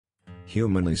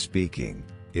Humanly speaking,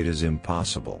 it is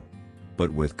impossible.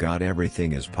 But with God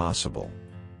everything is possible.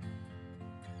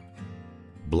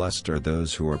 Blessed are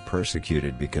those who are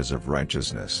persecuted because of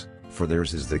righteousness, for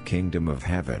theirs is the kingdom of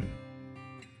heaven.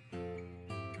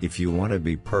 If you want to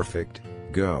be perfect,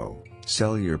 go,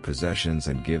 sell your possessions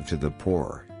and give to the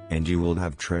poor, and you will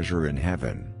have treasure in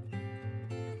heaven.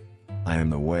 I am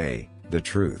the way, the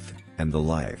truth, and the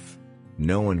life.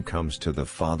 No one comes to the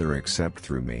Father except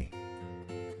through me.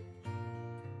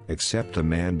 Except a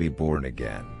man be born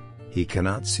again, he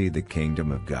cannot see the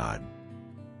kingdom of God.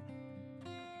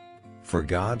 For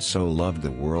God so loved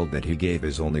the world that he gave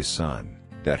his only Son,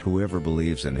 that whoever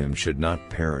believes in him should not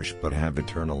perish but have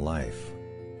eternal life.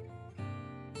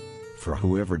 For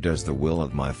whoever does the will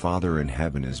of my Father in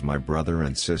heaven is my brother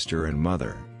and sister and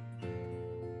mother.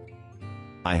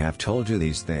 I have told you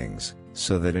these things,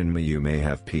 so that in me you may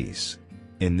have peace.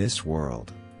 In this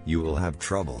world, you will have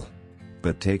trouble.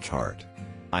 But take heart.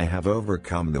 I have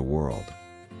overcome the world.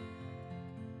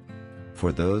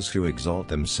 For those who exalt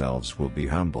themselves will be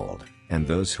humbled, and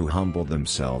those who humble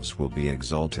themselves will be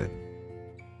exalted.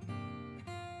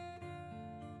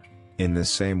 In the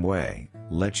same way,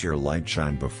 let your light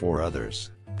shine before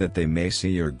others, that they may see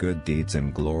your good deeds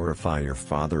and glorify your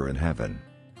Father in heaven.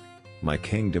 My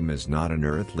kingdom is not an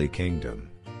earthly kingdom.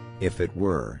 If it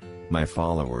were, my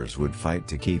followers would fight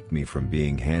to keep me from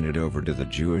being handed over to the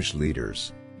Jewish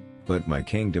leaders. But my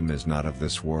kingdom is not of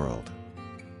this world.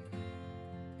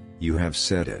 You have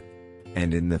said it.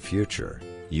 And in the future,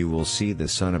 you will see the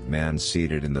Son of Man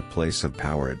seated in the place of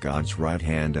power at God's right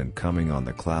hand and coming on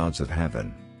the clouds of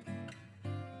heaven.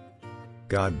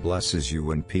 God blesses you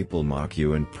when people mock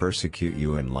you and persecute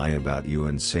you and lie about you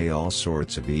and say all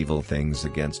sorts of evil things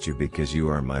against you because you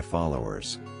are my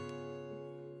followers.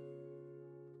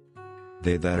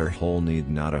 They that are whole need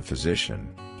not a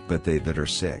physician, but they that are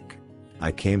sick.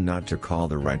 I came not to call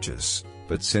the righteous,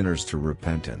 but sinners to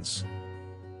repentance.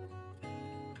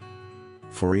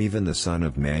 For even the Son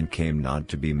of Man came not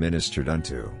to be ministered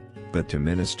unto, but to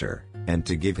minister, and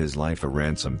to give his life a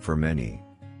ransom for many.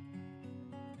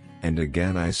 And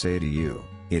again I say to you,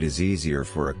 it is easier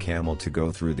for a camel to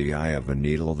go through the eye of a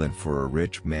needle than for a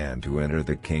rich man to enter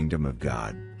the kingdom of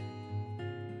God.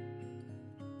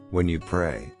 When you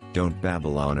pray, don't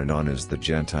babble on and on as the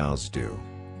Gentiles do.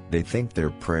 They think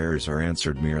their prayers are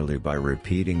answered merely by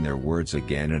repeating their words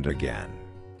again and again.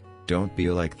 Don't be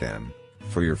like them,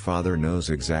 for your Father knows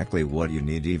exactly what you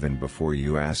need even before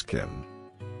you ask him.